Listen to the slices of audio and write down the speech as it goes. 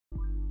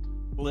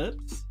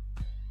clips?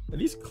 Are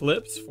these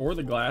clips for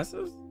the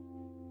glasses?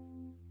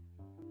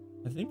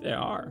 I think they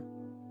are.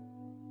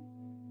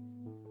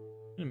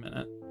 Wait a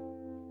minute.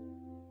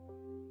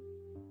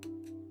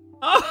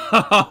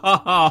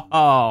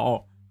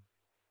 Oh,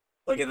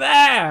 look at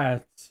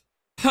that.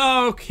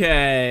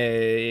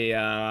 Okay,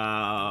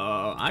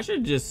 I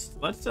should just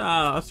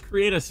let's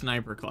create a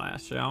sniper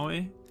class, shall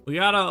we? We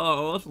gotta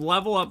let's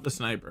level up the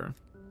sniper.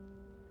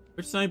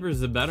 Which sniper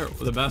is the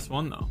best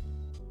one though?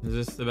 Is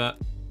this the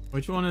best?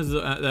 Which one is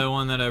the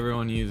one that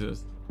everyone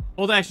uses?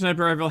 Bolt action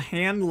sniper rifle,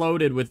 hand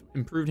loaded with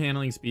improved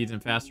handling speeds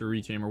and faster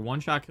reach aim, or one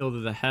shot kill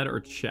to the head or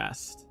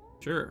chest.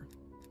 Sure.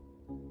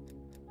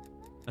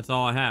 That's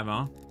all I have,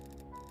 huh?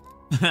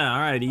 All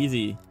right,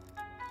 easy.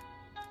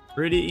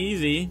 Pretty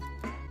easy.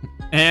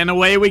 And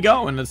away we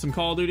go into some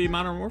Call of Duty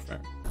Modern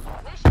Warfare.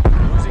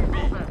 Losing B.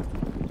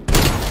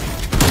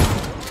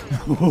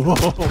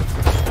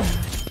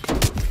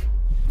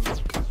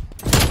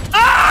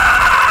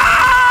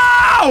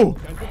 Ow!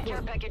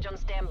 Care package on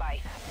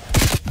standby.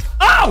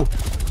 Ow!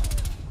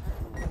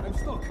 I'm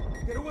stuck.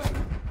 Get away.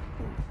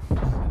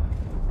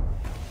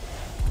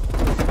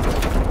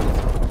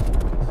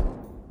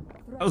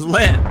 That was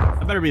lit.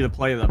 That better be the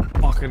play of the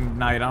fucking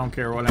night. I don't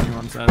care what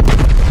anyone says.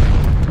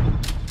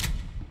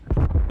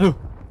 Ooh.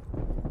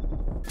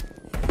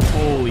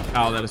 Holy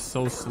cow, that is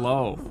so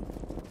slow.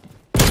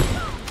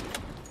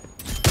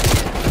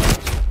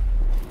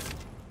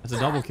 That's a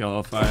double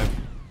kill, 05.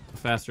 A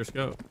faster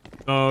scope.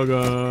 Oh,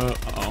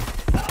 uh-oh.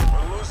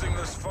 We're losing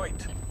this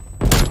fight.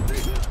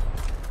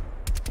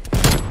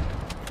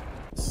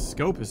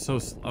 Scope is so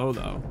slow,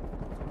 though.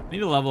 I need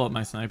to level up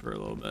my sniper a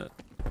little bit.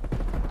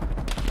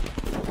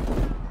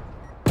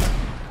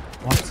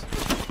 What?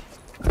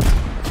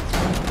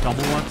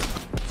 Double what?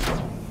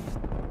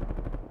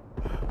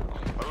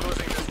 We're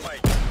losing this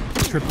fight.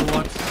 Triple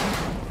what?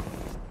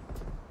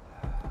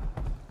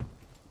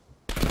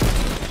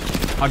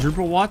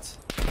 Quadruple what?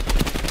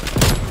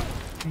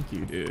 Thank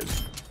you, dude.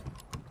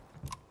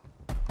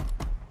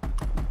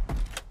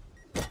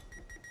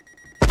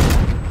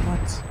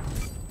 What?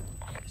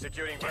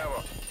 Securing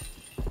Bravo.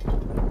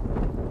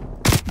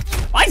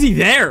 Why is he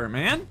there,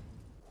 man?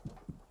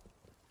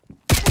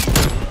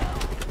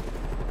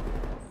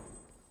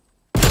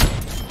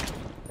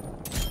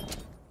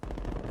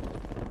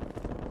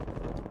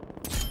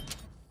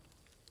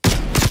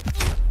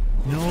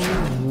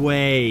 No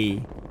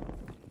way.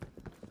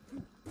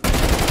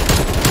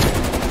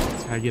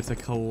 This guy gets a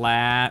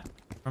collat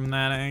from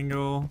that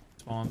angle.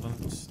 Spawns on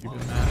the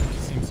stupid map. It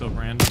just seems so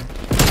random.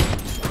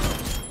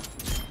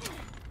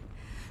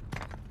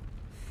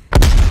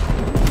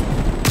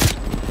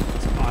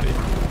 It's body.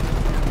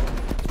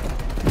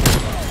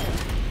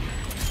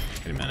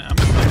 Wait a minute, I'm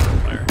a sniper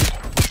player.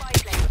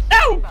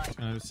 Ow! Just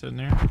gonna just sit in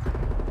there.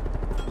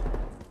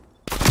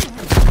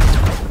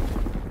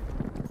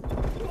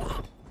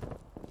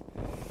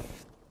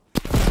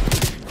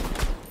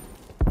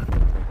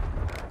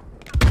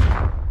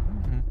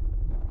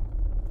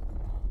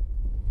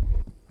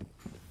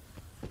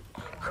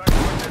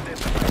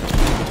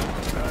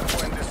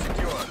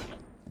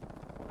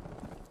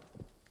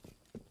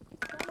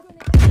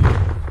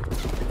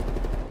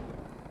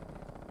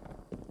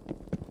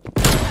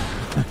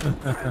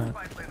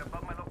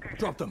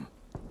 Drop them.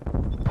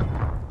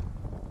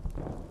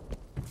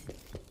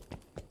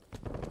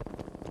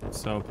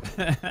 So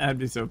I'd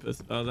be so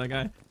pissed if I was that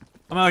guy.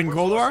 I'm out in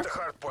Cold War.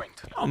 I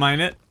don't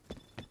mind it.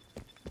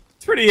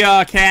 It's pretty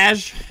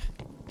cash.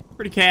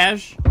 Pretty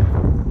cash.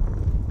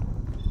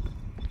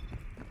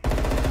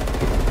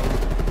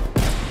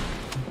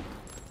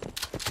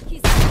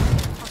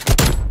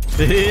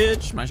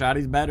 Bitch, my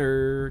shotty's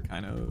better.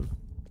 Kind of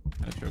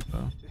trip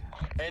though.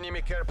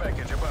 Enemy care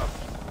package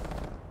above.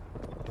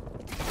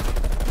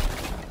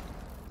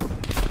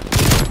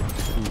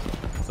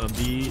 It's a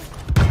B.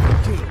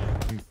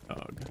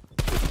 Thug.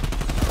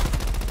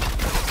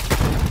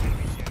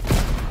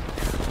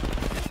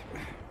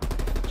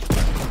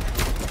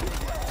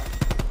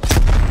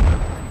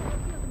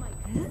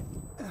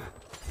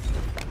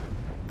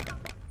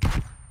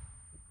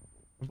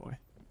 Oh boy.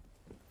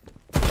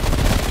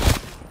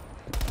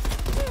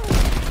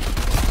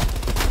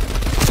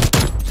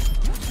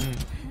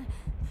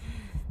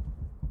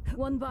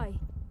 One by.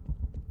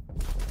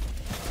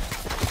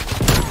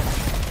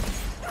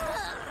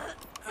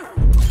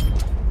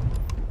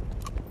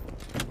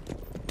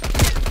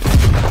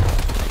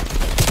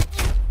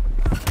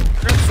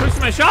 Switch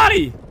my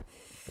shotty.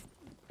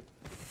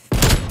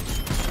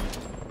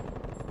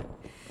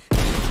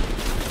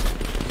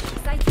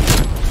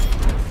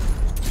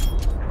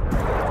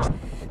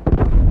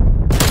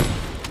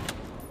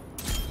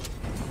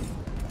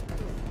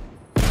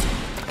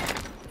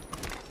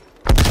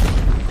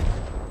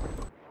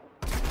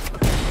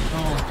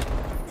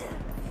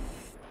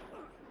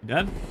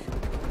 Dead?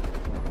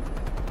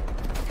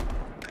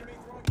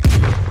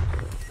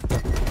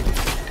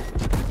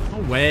 No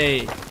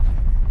way.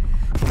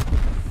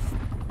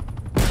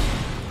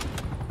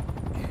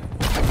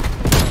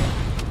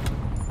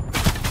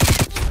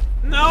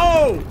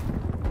 No!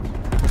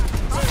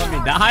 Let me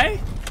die?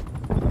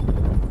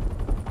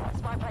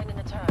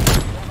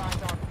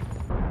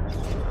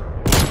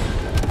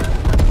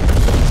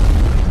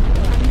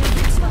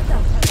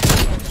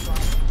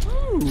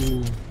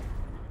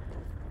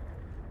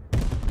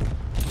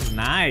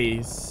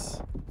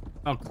 Nice.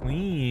 Oh,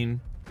 clean.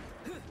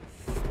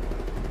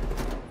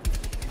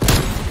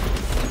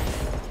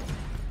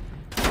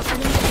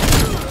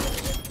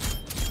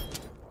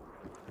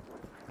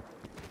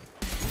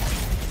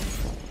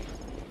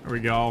 There we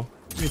go.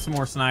 Give me some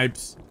more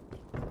snipes.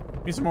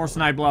 Give me some more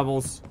snipe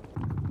levels.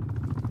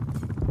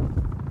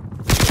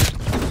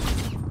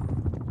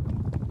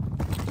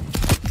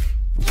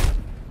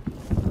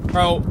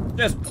 Bro,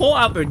 just pull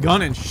out the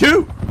gun and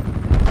shoot.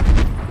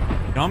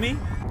 Dummy.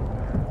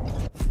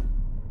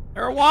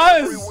 There it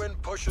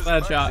was.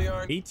 That shot.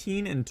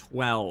 18 and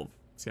 12.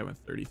 This guy went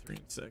 33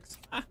 and 6.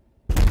 Ah.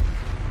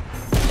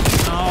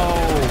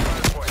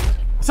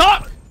 No.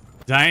 Stop.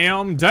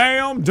 Damn,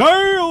 damn,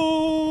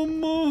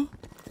 damn.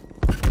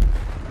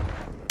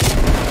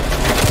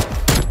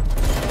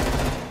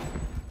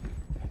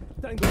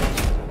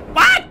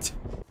 What?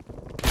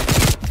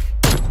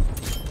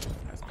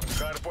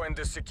 Hardpoint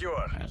is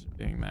secure. Imagine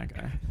being that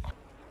guy.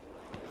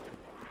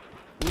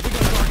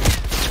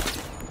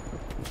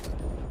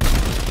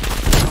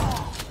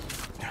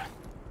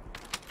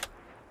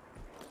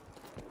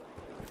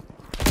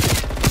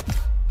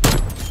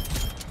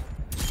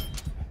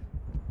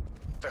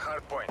 The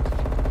hardpoint.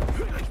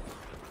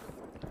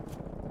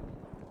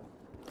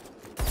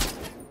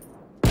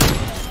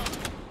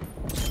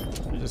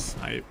 You just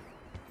snipe.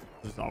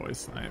 Just always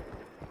snipe.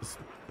 Just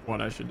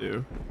what I should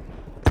do.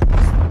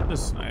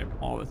 Just snipe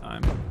all the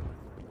time.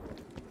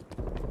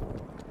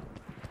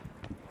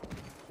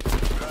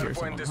 Here's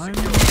someone behind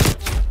me.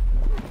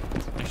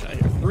 Actually, I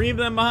hear 3 of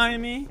them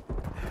behind me.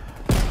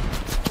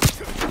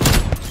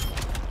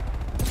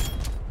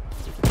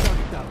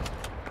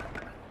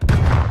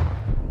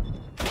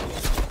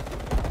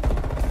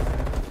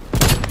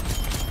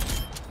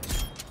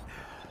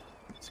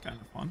 It's kind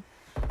of fun.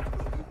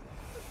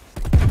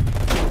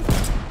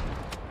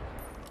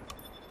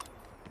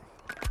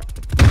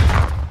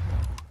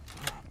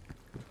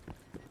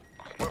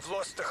 We've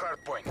lost the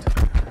hardpoint.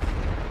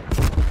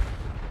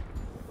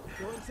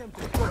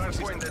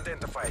 Hardpoint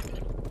identified.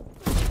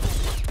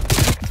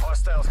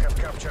 Hostiles have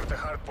captured the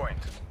hardpoint.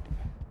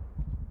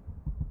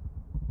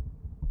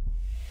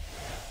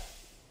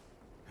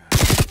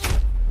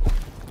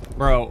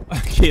 Bro, I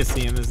can't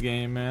see in this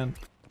game, man.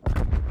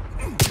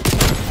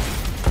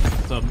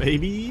 What's up,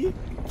 baby?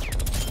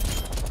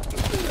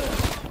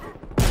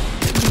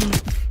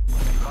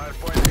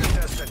 Hardpoint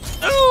contested.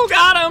 Oh,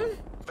 got him!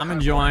 I'm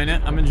enjoying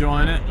it. I'm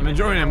enjoying it. I'm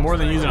enjoying it more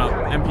than using an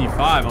MP5,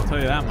 I'll tell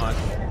you that much.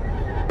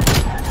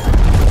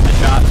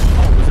 Shot.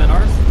 Oh, was that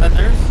ours? Is that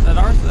theirs? Is that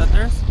ours? Is that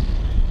theirs?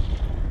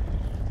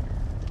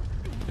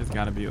 It's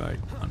gotta be like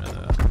under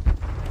the...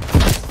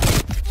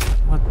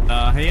 What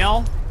the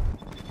hell?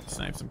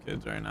 Snipe some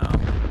kids right now.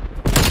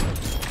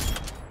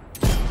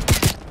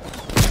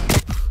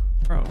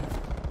 Bro.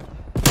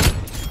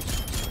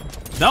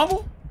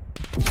 Double?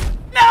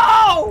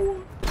 No!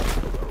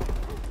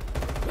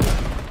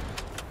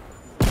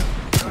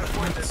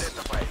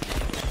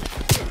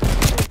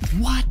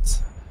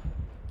 What?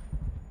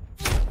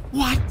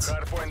 What?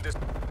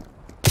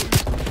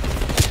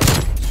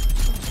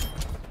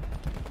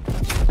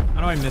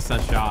 How do I miss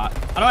that shot?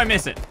 How do I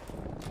miss it?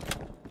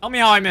 Tell me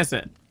how I miss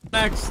it.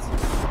 Next.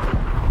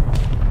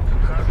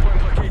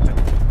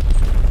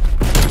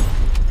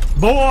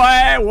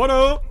 Boy, what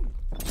up?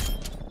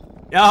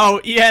 Yo,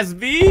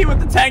 ESV with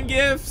the 10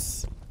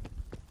 gifts.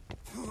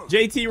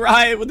 JT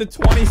Riot with the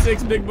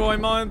 26 big boy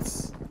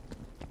months.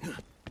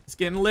 It's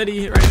getting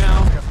litty right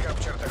now.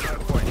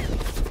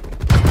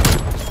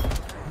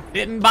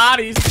 Hitting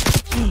bodies.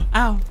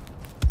 Ow.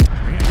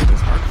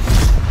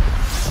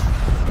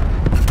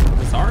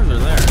 The SARs are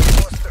there.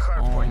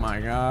 Oh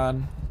my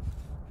god.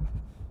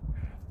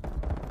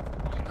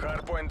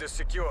 Hardpoint is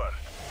secure.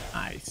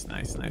 Nice,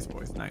 nice, nice,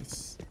 boys.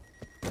 Nice.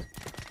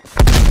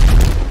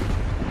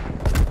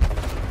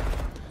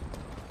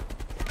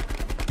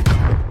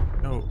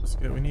 Oh, let's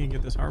get. We need to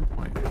get this hard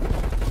point.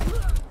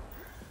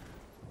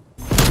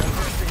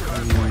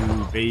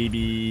 Ooh,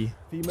 baby.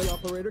 Female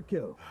operator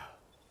kill.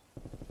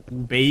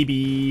 Ooh,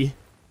 baby.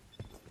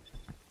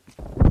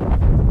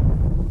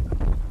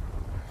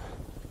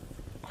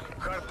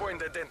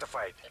 Hardpoint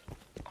identified.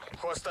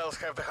 Hostiles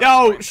have the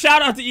Yo,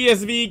 shout out to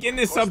ESV getting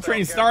this sub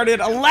train started.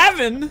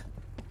 11.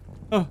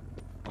 Oh.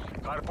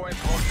 Hardpoint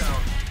hold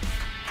down.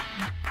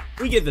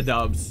 We get the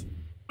dubs.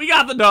 We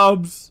got the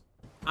dubs.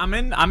 I'm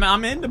in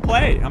to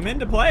play. I'm in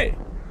to play.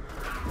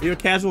 Are you a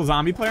casual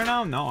zombie player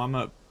now? No, I'm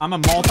a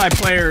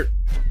multiplayer.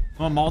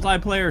 I'm a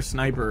multiplayer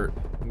sniper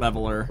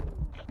leveler.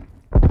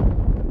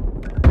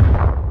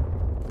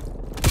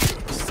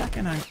 The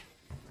second I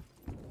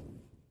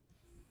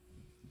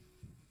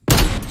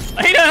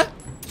later.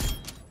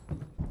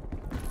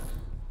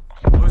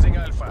 Losing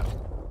Alpha.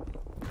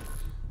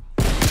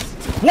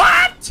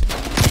 What?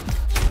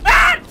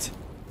 What?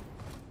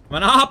 I'm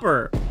an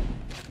hopper.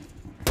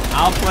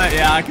 I'll play.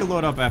 Yeah, I can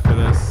load up after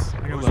this. I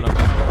can load up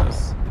after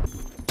this.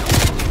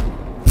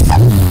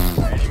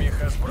 Enemy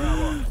has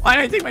Bravo. Why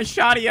did I take my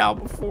shotty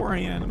out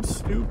beforehand? I'm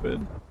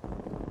stupid.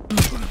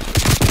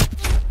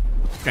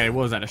 Okay,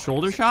 what was that? A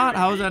shoulder shot?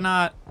 How was that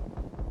not?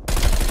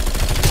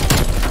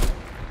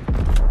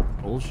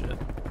 bullshit.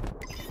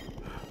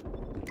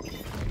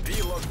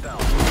 B locked down.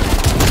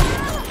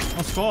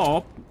 Let's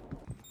go.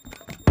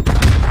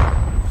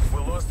 We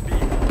lost B.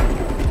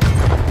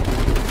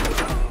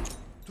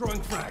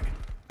 Throwing frag.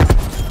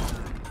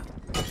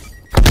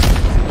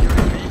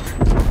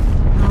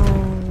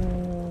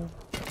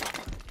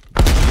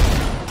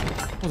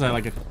 What was that,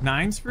 like a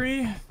 9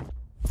 spree?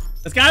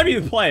 It's gotta be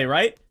the play,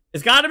 right?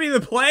 It's gotta be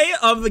the play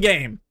of the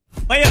game.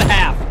 Play and a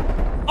half.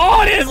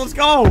 Oh, it is! Let's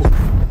go!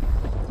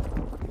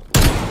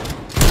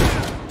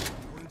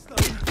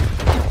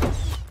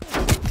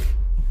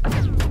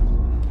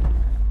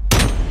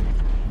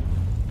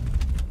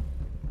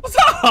 What's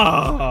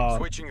up?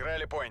 Switching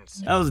rally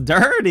points. That was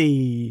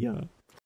dirty.